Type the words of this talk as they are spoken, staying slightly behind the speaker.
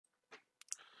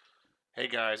Hey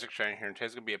guys, XJ9's here, and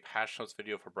today's gonna be a patch notes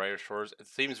video for Brighter Shores. It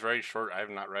seems very short. I have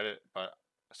not read it, but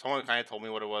someone kind of told me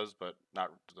what it was, but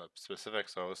not the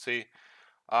specifics. So let's see.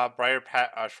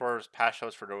 Shores patch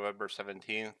notes for November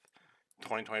 17th,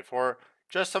 2024.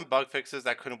 Just some bug fixes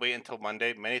that couldn't wait until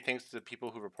Monday. Many thanks to the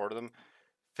people who reported them.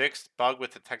 Fixed bug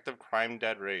with detective crime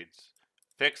dead raids.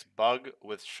 Fixed bug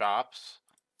with shops.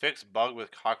 Fixed bug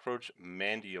with cockroach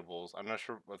mandibles. I'm not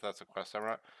sure if that's a quest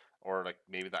item or like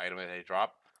maybe the item that they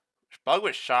drop. Bug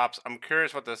with shops. I'm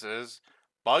curious what this is.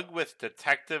 Bug with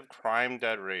detective crime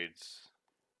dead raids.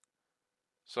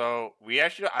 So we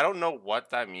actually, I don't know what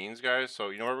that means, guys.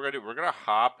 So you know what we're gonna do? We're gonna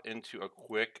hop into a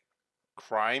quick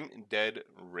crime dead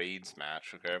raids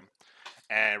match, okay?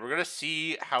 And we're gonna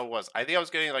see how it was. I think I was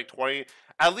getting like 20,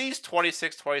 at least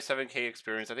 26, 27k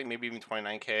experience. I think maybe even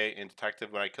 29k in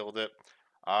detective when I killed it.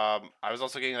 I was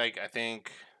also getting like I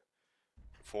think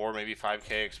 4, maybe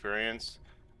 5k experience.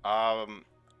 Um,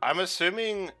 I'm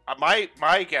assuming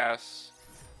my guess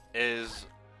is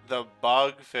the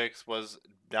bug fix was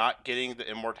not getting the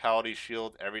immortality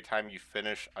shield every time you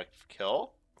finish a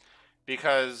kill,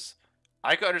 because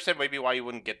I could understand maybe why you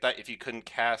wouldn't get that if you couldn't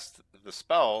cast the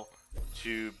spell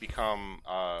to become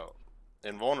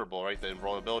invulnerable, right? The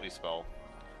invulnerability spell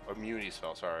or immunity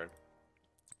spell. Sorry.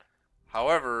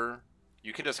 However,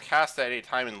 you can just cast that at any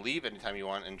time and leave anytime you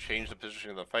want and change the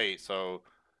position of the fight. So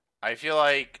I feel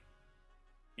like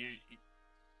you,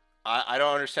 I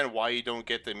don't understand why you don't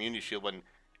get the immunity shield when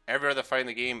every other fight in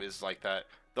the game is like that.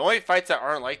 The only fights that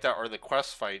aren't like that are the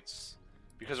quest fights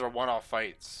because they're one-off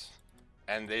fights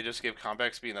and they just give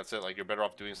combat speed and that's it. Like you're better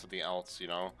off doing something else, you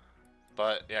know.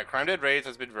 But yeah, Crime Dead Raids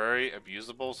has been very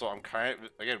abusable, so I'm kind of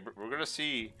again we're gonna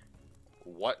see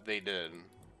what they did.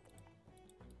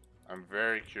 I'm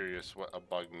very curious what a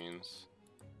bug means.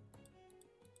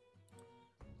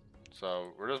 So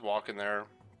we're just walking there.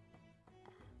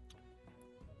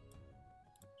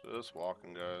 Just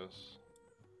walking, guys.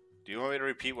 Do you want me to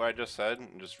repeat what I just said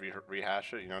and just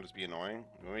rehash it? You know, just be annoying.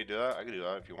 You want me to do that? I can do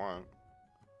that if you want.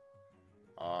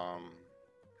 Um,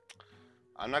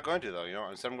 I'm not going to though. You know,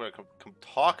 instead I'm going to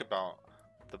talk about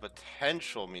the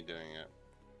potential of me doing it.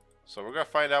 So we're gonna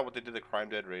find out what they did to Crime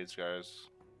Dead raids, guys.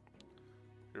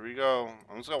 Here we go.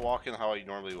 I'm just gonna walk in how I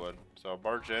normally would. So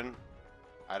barge in.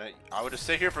 I would just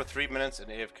sit here for 3 minutes and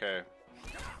AFK.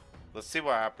 Let's see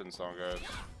what happens, though, guys.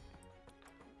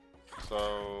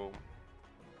 So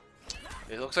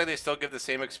it looks like they still give the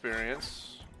same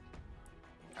experience.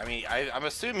 I mean, I'm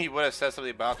assuming he would have said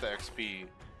something about the XP.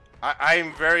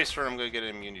 I'm very certain I'm going to get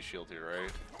an immunity shield here,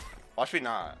 right? Watch me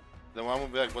not. Then one will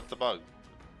be like, what's the bug?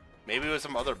 Maybe it was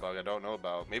some other bug I don't know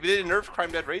about. Maybe they nerfed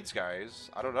Crime Dead Raids, guys.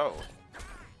 I don't know.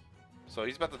 So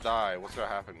he's about to die. What's going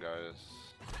to happen, guys?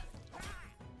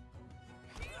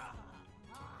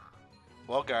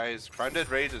 Well, guys, Crime Dead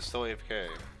Raids is still AFK.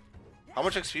 How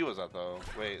much XP was that, though?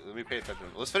 Wait, let me pay attention.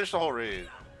 Let's finish the whole raid.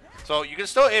 So you can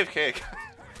still AFK.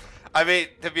 I mean,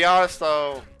 to be honest,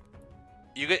 though,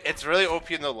 it's really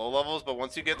OP in the low levels, but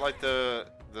once you get like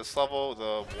this level,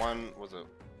 the one was it?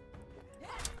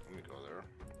 Let me go there.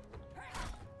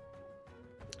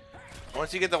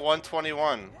 Once you get the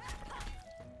 121,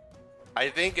 I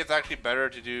think it's actually better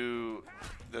to do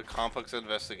the complex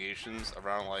investigations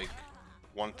around like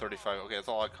 135. Okay, that's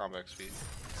all at combat speed.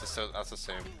 That's the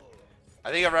same.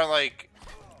 I think around like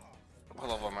what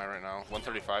level am I right now?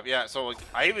 135. Yeah. So like,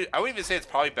 I would even say it's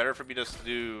probably better for me just to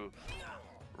do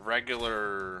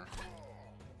regular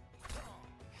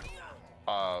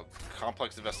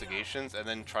complex investigations and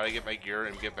then try to get my gear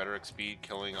and get better XP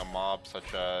killing a mob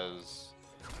such as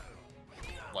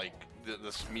like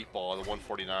this meatball, the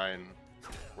 149,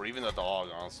 or even the dog,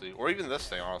 honestly, or even this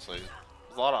thing, honestly.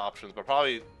 There's a lot of options, but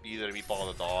probably either the meatball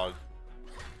or the dog.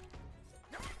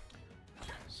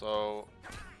 So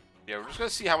yeah, we're just gonna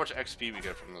see how much XP we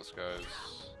get from this, guys.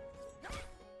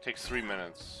 Takes 3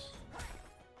 minutes.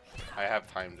 I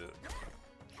have timed it.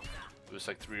 It was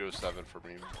like 307 for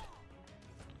me.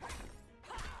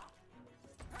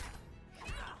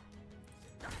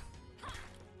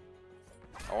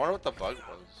 I wonder what the bug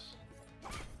was.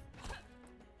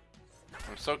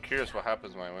 I'm so curious what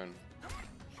happens when I win.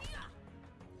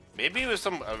 Maybe it was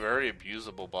a very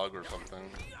abusable bug or something.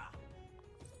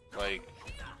 Like,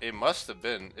 it must have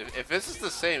been. If this is the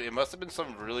same, it must have been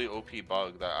some really OP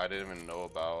bug that I didn't even know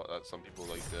about that some people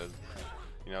like did.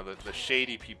 You know, the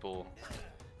shady people.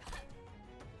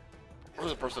 Or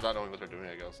the person not knowing what they're doing,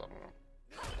 I guess. I don't know.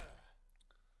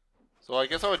 So I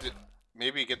guess I would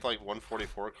maybe get to like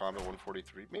 144 combat,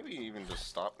 143. Maybe even just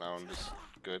stop now and just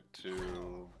good to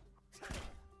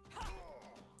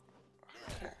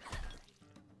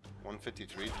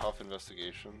 153 tough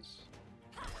investigations.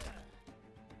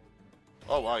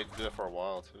 Oh wow, he did it for a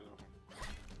while too.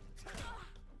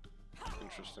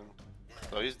 Interesting.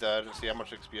 So he's dead. Let's see how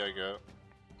much XP I get.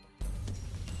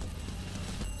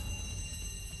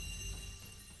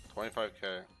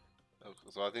 25k.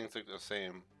 So I think it's like the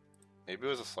same. Maybe it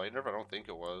was a slight nerf. I don't think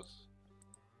it was.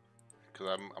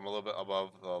 Cause I'm a little bit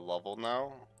above the level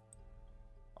now.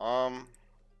 I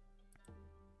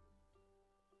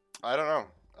don't know.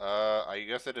 I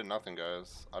guess I did nothing,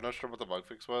 guys. I'm not sure what the bug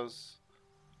fix was.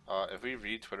 If we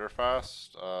read Twitter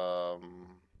fast,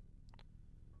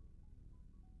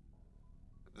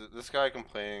 this guy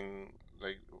complaining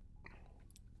like.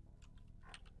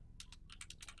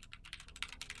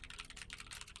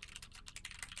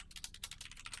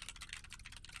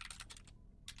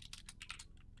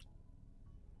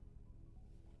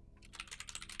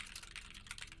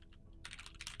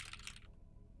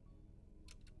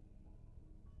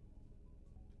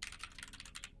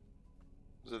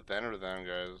 Is it then or them,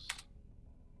 guys?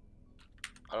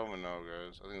 I don't even know,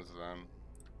 guys. I think it's them.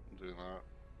 I'm doing that.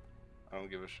 I don't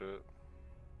give a shit.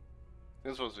 I think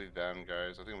it's supposed to be them,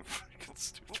 guys. I think I'm freaking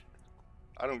stupid.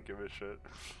 I don't give a shit.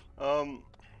 I'm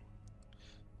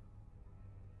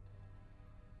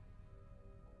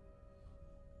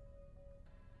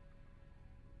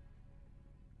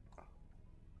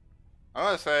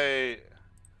gonna say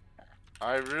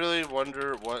I really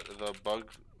wonder what the bug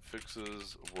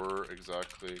fixes were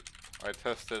exactly. I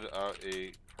tested out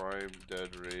a Prime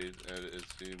Dead raid and it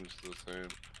seems the same.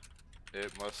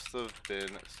 It must have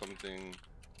been something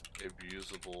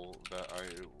abusable that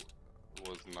I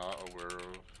was not aware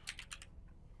of.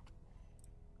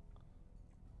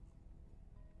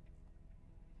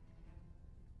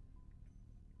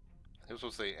 I was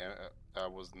supposed to say I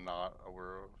was not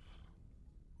aware of.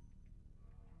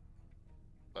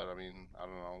 But I mean, I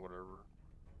don't know, whatever.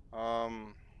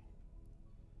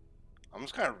 I'm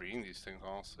just kind of reading these things,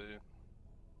 honestly.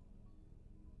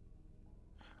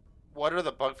 What are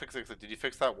the bug fixes? Did you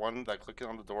fix that one that clicking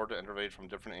on the door to enter raid from a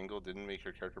different angle didn't make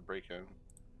your character break in?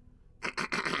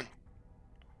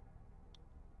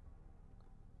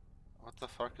 What the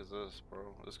fuck is this,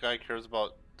 bro? This guy cares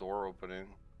about door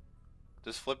opening.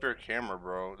 Just flip your camera,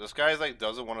 bro. This guy's like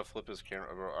doesn't want to flip his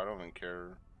camera, bro. I don't even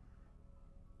care.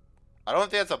 I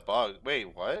don't think that's a bug.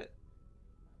 Wait, what?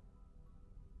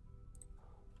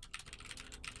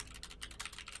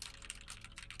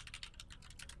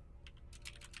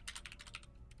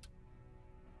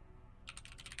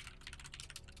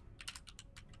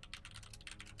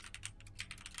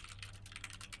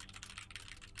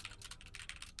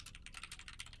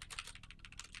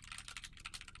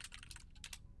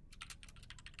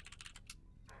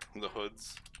 The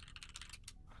hoods.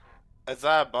 It's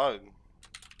not a bug.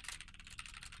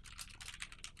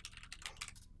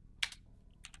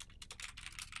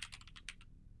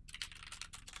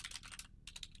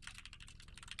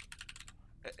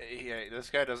 Yeah, this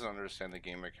guy doesn't understand the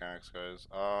game mechanics, guys.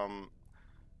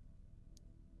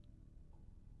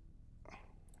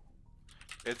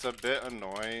 It's a bit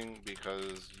annoying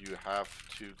because you have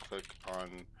to click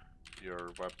on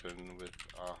your weapon with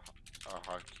a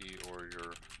hotkey or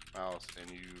your mouse and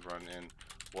you run in.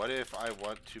 What if I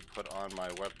want to put on my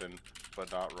weapon but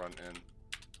not run in?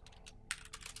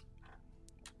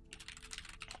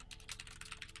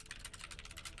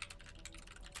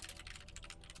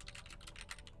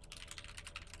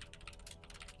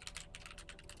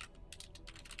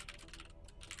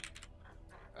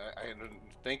 I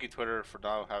thank you Twitter for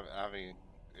not having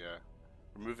yeah,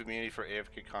 remove immunity for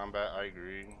AFK combat. I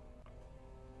agree.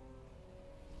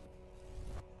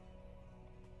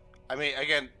 I mean,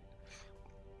 again,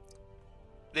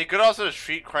 they could also just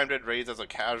treat Crime Dead raids as a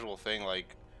casual thing,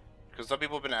 like, because some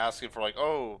people have been asking for like,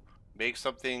 oh, make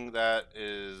something that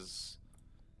is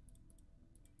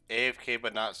AFK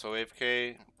but not so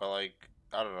AFK, but like,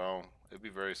 I don't know, it'd be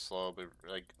very slow, but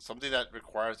like something that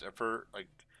requires effort, like,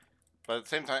 but at the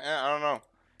same time, I don't know.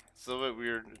 It's a little bit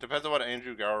weird. It depends on what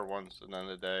Andrew Gower wants at the end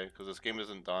of the day, because this game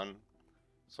isn't done.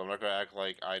 So I'm not gonna act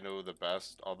like I know the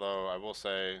best. Although I will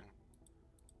say,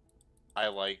 I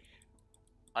like,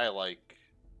 I like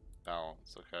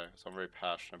balance. Okay, so I'm very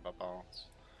passionate about balance.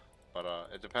 But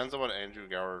it depends on what Andrew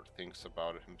Gower thinks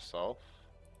about it himself.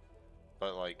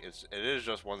 But like, it is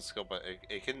just one skill, but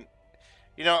it can,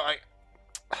 you know,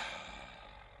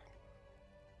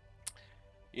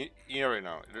 you already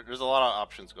know. There's a lot of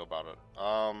options to go about it.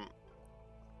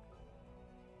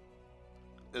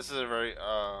 This is a very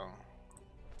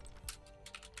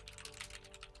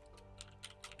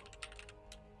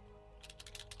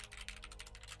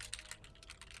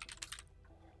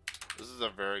this is a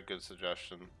very good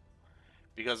suggestion.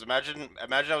 Because imagine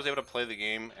I was able to play the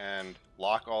game and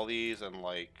lock all these and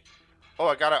like Oh,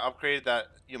 I gotta upgrade that.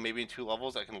 Maybe in 2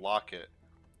 levels I can lock it.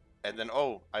 And then,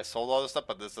 oh, I sold all this stuff,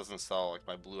 but this doesn't sell like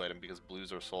my blue item because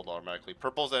blues are sold automatically.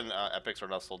 Purples and epics are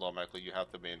not sold automatically. You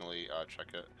have to manually check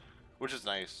it, which is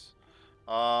nice.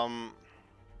 Um,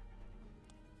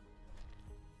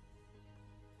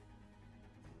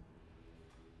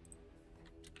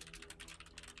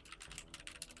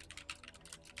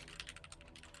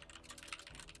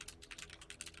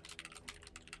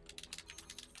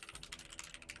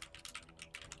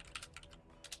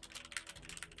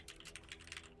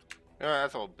 yeah,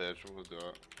 that's all bitch. We'll do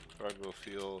it. Try to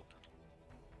feel.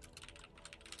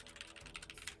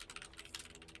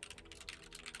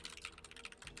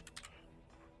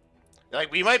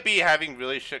 Like we might be having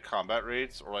really shit combat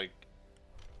rates, or like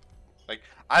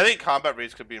I think combat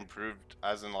rates could be improved,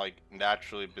 as in like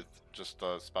naturally, with just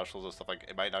specials and stuff. Like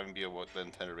it might not even be what the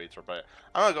intended rates are. But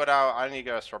I'm gonna go now. I need to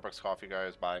get a Starbucks coffee,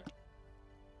 guys. Bye.